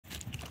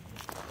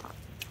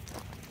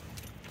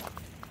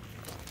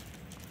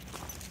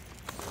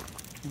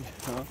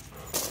Yeah.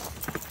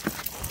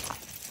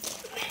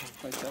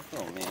 Quite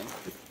several, man.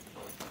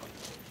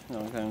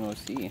 Long time no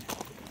see.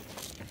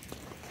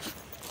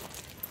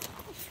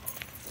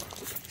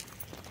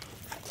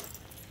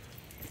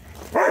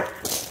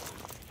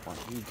 Oh,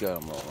 you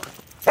got him, Lola.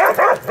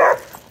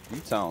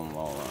 You tell him,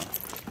 Lola.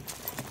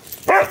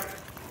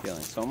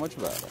 Feeling so much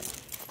better.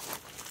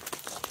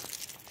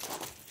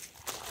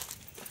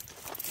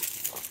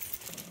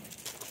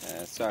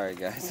 Yeah, sorry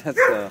guys, that's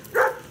a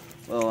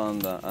little on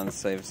the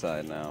unsafe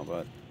side now,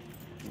 but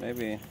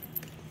maybe it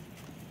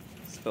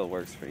still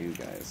works for you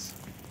guys.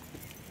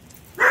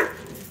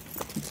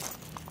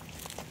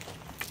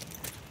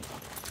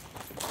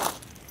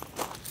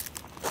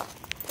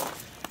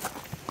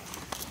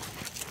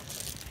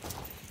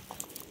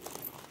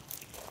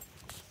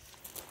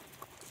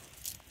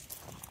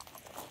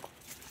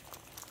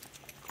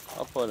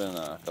 I'll put in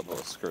a couple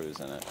of screws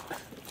in it.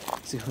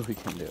 See what we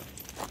can do.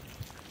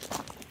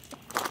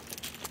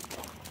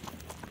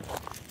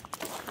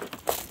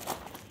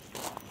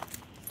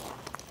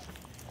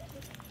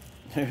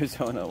 There's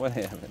oh no, what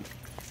happened?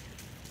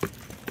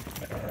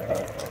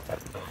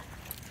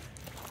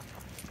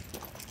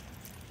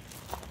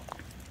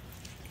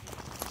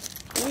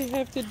 We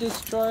have to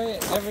destroy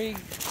every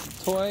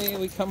toy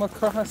we come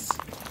across.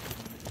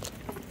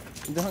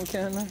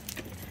 Duncan.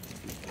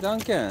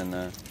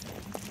 Duncan.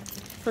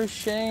 For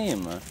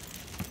shame.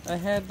 I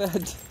had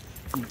that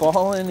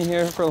ball in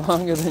here for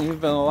longer than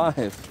you've been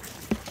alive.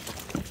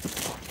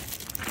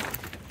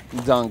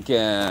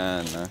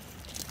 Duncan.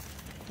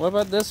 What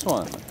about this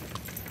one?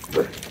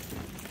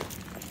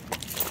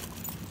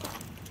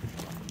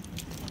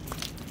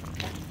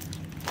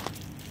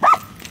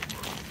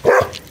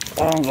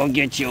 I'm gonna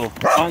get you.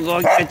 I'm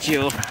gonna get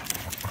you.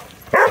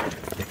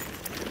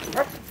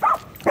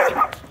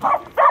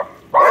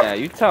 Yeah,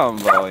 you tell him,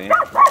 Bowie.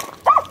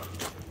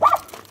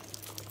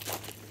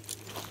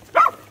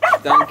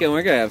 Duncan,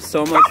 we're gonna have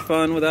so much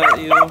fun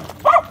without you.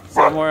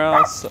 Somewhere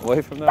else,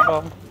 away from that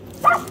ball.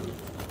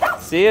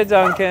 See ya,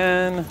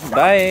 Duncan.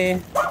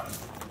 Bye.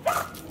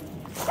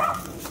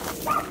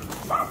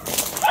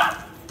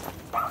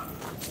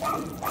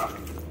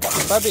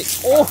 Bobby.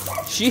 Oh,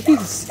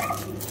 jeez.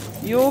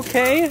 You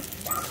okay?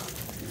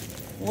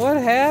 What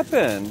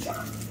happened? I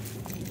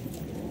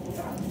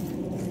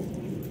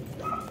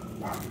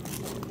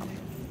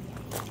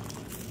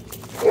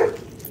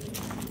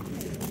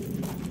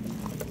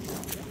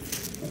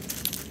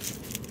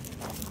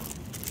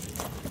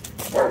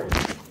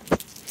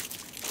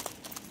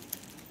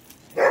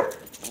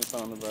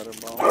found a better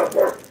ball.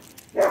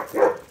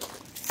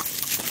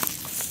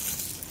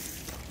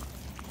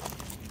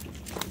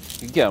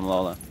 You get him,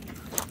 Lola.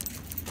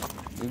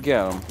 You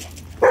get him.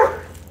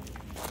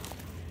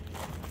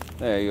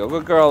 There you go.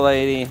 Good girl,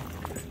 lady.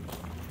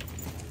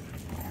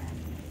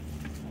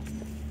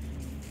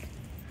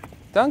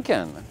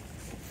 Duncan,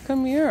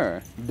 come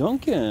here.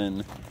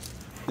 Duncan.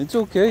 It's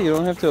okay. You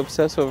don't have to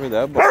obsess over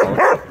that ball.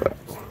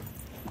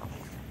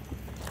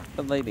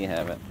 Let lady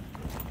have it.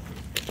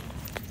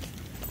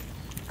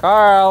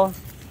 Carl.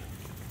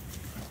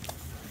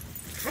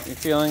 You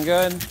feeling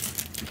good?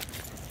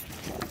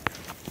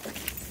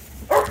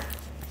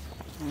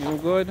 You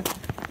good?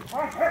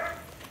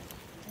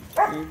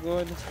 You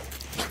good?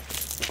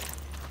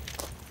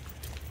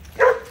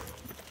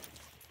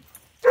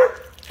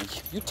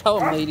 You tell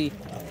him, lady.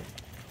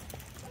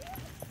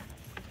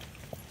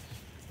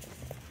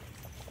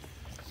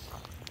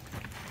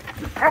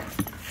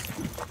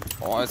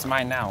 Oh, it's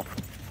mine now.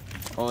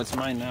 Oh, it's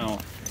mine now.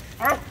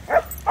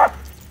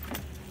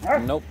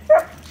 Nope.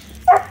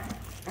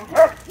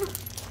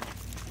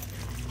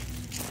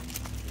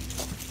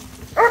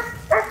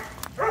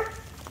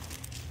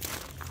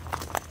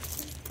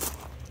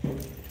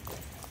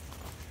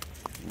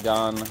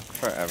 Gone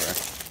forever.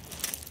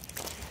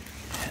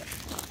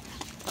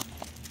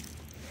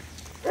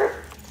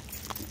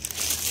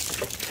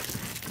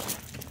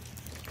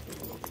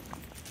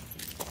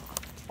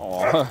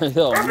 Oh,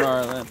 little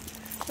Marlin.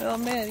 Little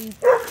Maddie.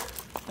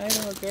 Hi,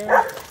 little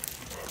girl.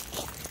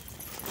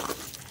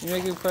 You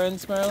making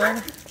friends,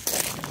 Marlin?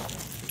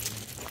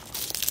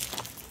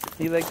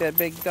 You like that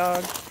big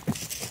dog?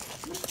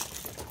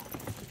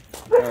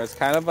 Oh, it's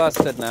kind of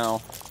busted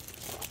now.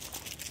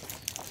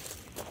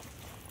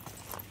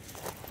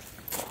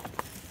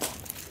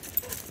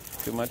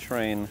 Too much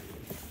rain.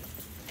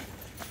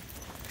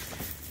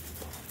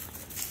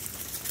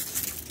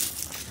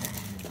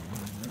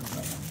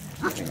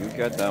 You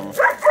got them.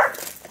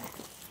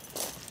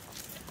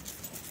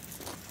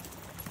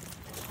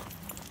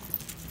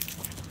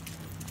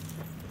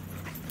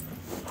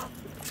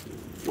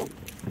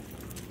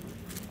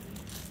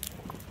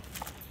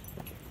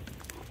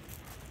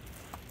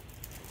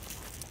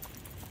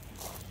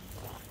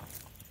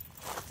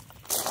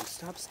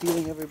 Stop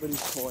stealing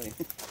everybody's toy.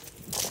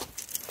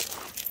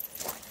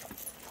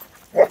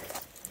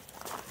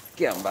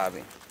 Get him,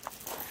 Bobby.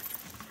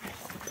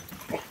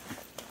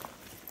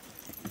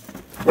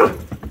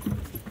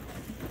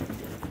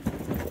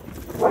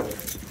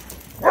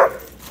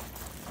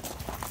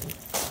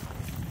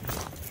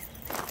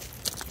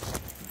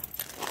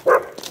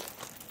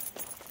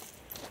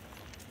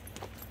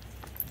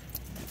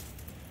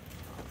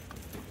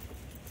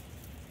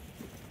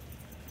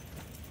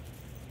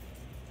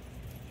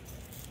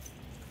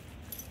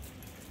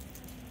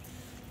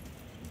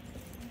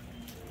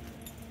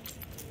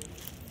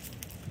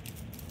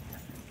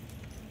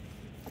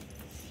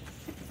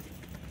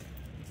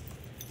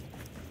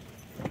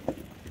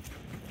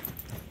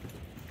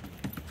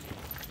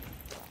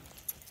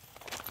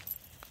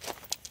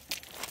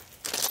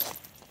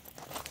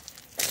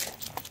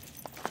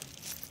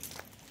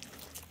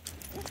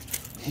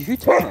 You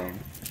tell him.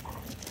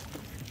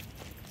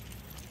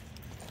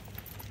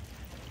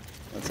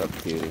 What's up,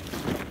 cutie?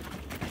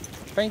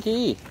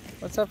 Frankie!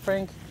 What's up,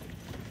 Frank?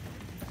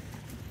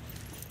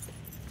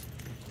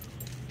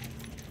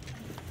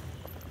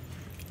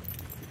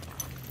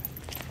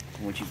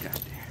 What you got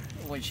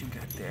there? What you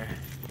got there?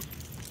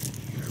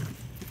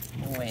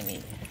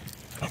 Winnie.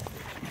 Go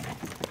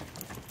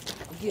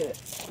get it.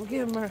 Go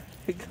get him, Mer.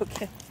 Go get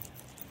him.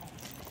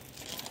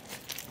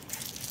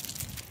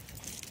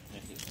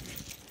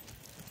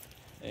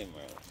 Hey,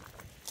 Merle.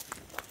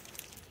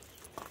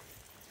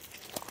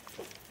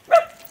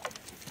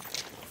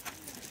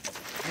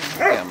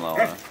 Get him,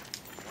 Lola.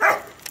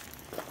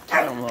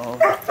 Get him, Lola.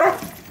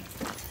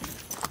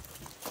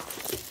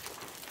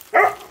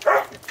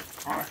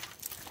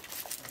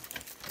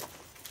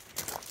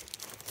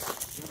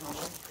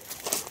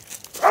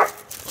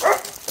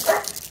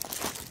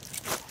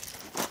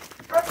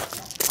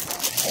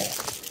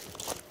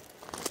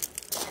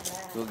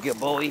 Go get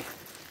Bowie.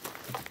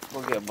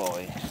 Go get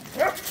Bowie.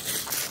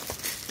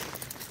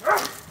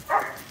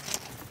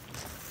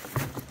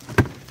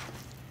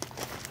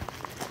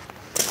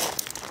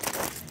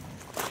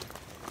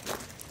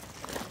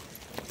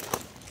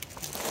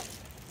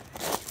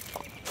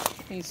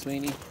 Hey,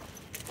 sweetie.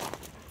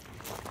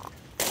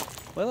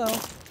 Willow.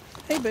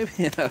 Hey,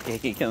 baby. Okay,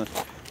 you can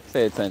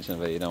pay attention,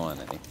 but you don't want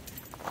any.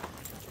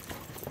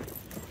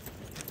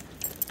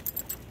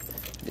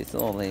 This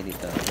old lady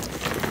does.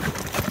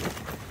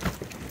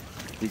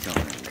 Who's all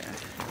in there?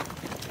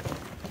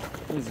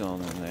 Who's all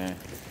in there?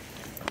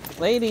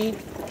 Lady!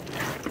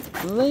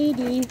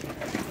 Lady!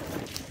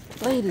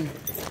 Lady!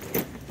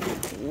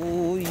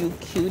 Oh, you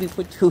cutie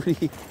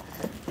patootie.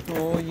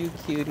 Oh, you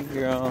cutie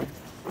girl.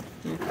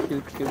 You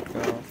cute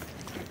girl.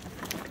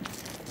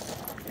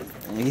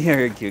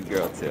 You're a cute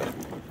girl too.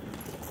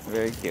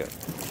 Very cute.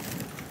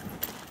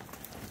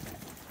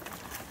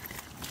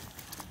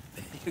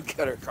 You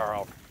got her,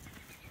 Carl.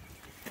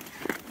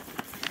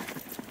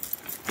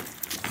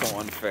 So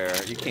unfair.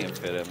 You can't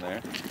fit in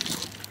there.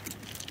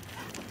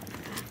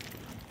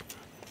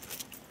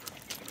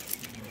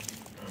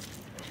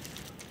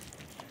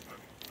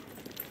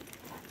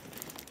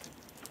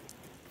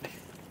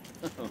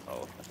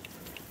 Oh.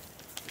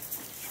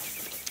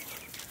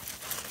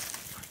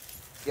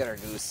 Get her,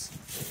 Goose.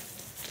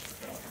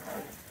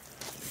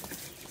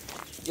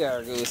 Get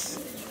her, Goose.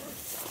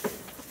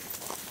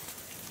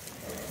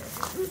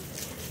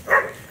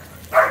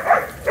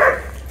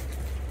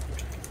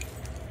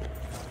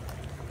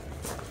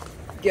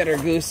 Get her,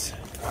 Goose.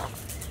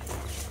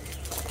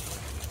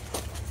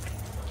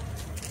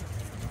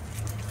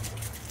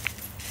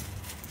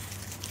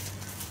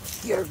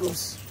 Get her,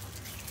 Goose.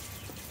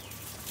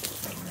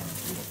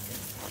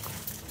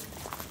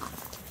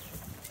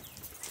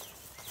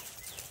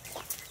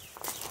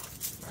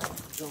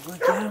 Go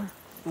get him.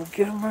 Go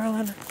get him,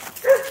 Merlin.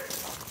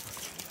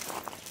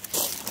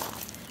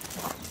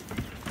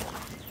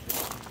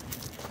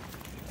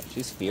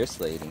 She's fierce,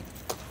 lady.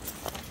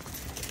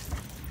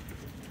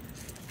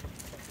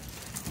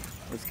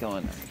 What's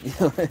going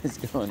on? What is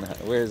going on?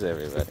 Where's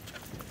everybody?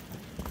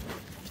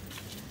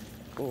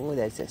 Oh,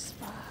 that's a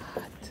spot.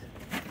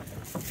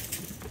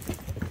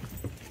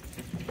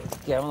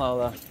 Get him,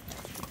 Lola.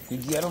 You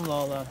get him,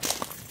 Lola.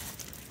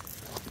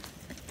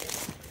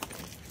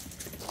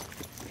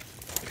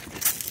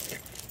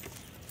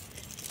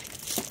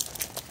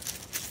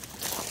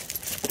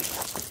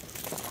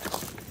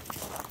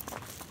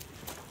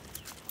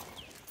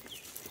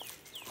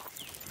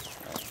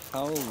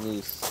 How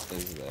loose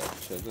is that?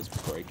 Should I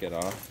just break it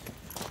off?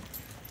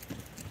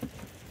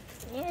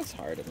 No, it's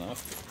hard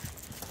enough.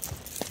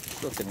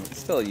 It's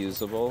still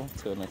usable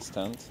to an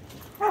extent.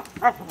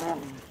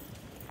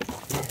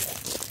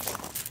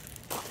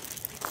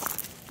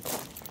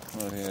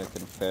 Maybe I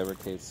can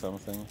fabricate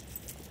something,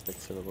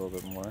 fix it a little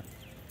bit more.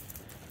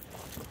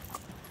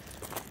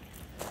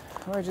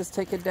 Or just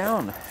take it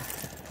down.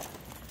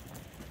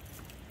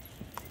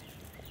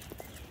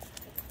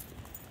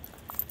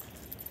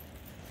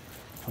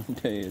 One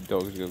day your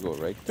dog's gonna go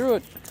right through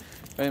it.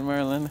 Right,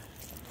 Marilyn?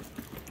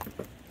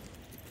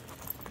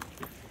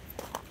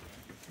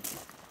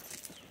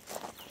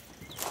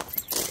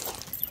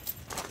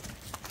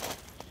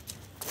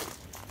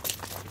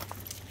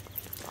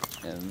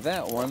 And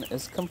that one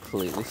is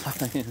completely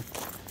fine.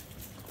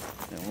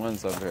 And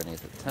one's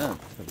underneath the tent,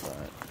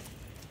 but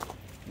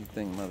you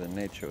think Mother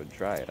Nature would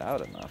dry it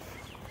out enough.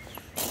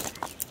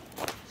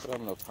 But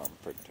I'm no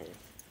carpenter.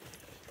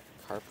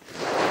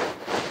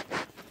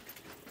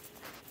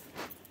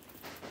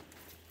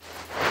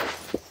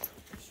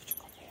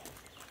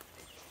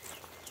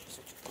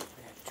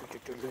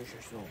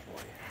 Delicious little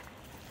boy.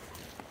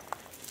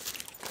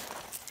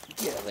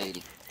 Get it,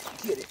 lady.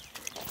 Get it.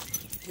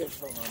 Get it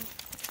from him.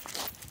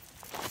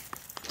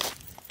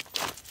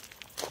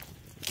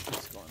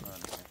 What's going on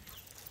here?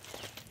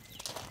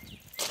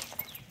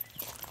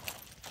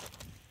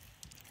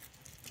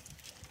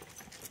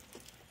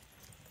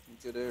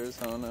 Good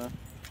Arizona.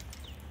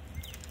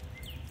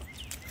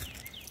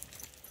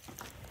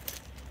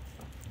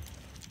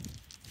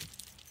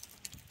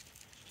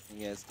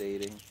 You guys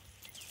dating?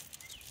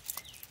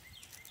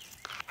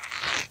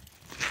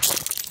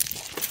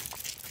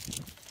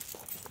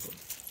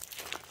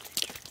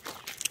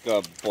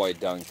 Good boy,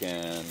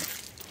 Duncan.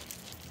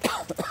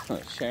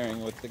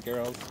 Sharing with the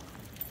girls.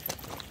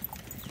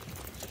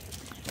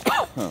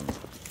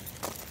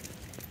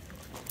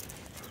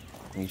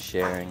 He's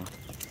sharing.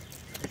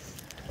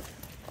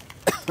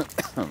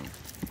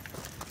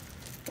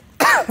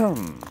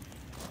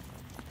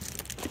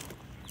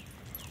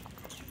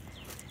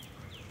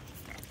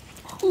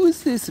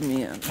 Who's this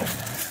man?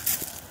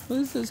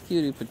 Who's this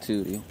cutie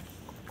patootie?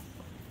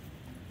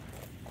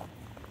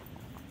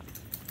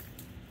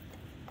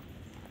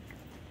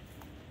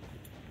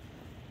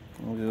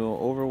 A little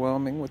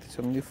overwhelming with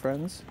some new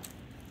friends.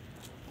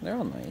 They're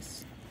all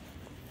nice.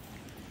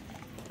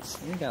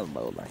 We got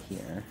Lola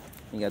here.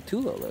 We got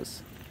 2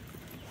 Lolas.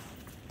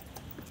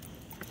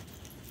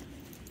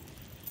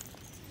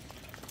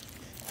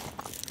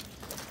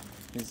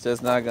 He's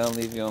just not gonna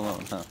leave you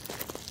alone, huh?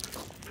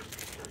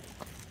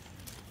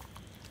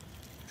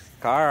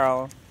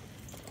 Carl.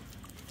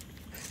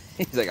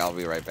 He's like, I'll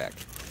be right back.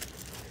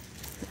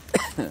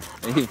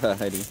 Hey,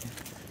 buddy.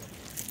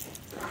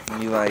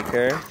 You like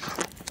her?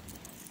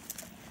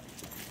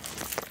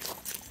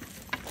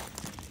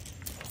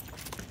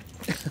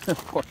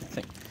 Poor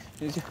thing.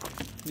 Is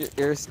your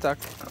ear stuck?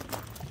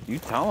 You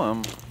tell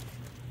him.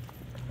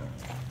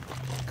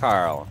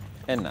 Carl,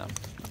 enough.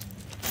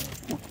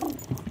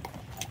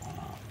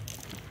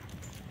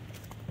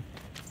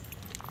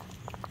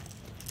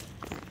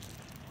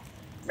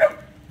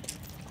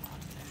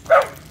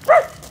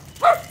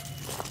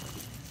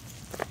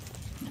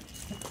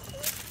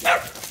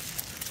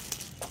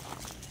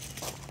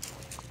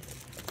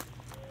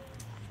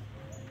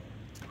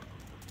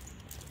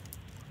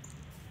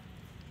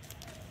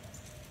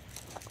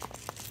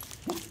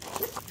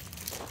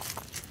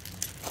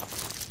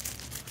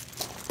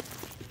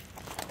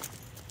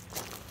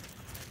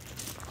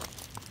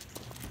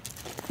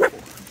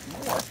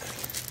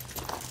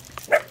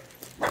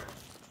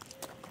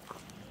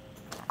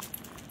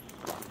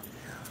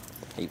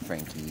 Hey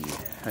Frankie,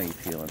 how you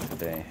feeling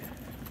today?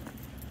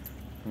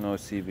 No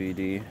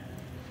CBD.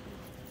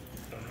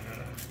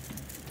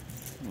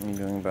 You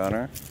doing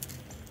better?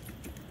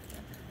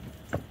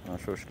 Not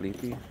so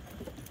sleepy?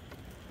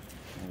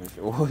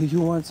 Oh,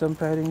 you want some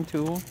petting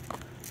too?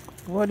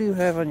 What do you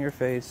have on your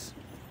face?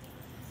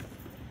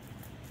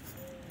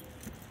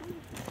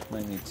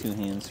 Might need 2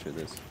 hands for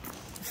this.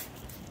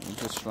 You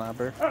just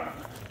slobber?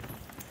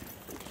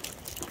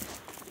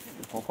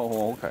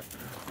 Oh, okay.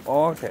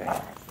 Okay.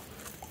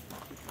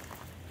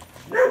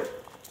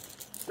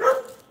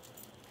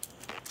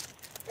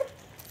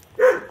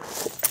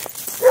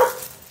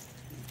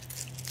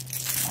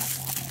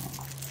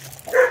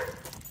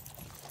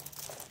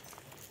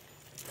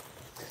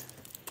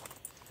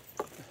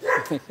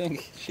 I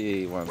think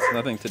she wants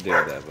nothing to do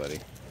with that, buddy.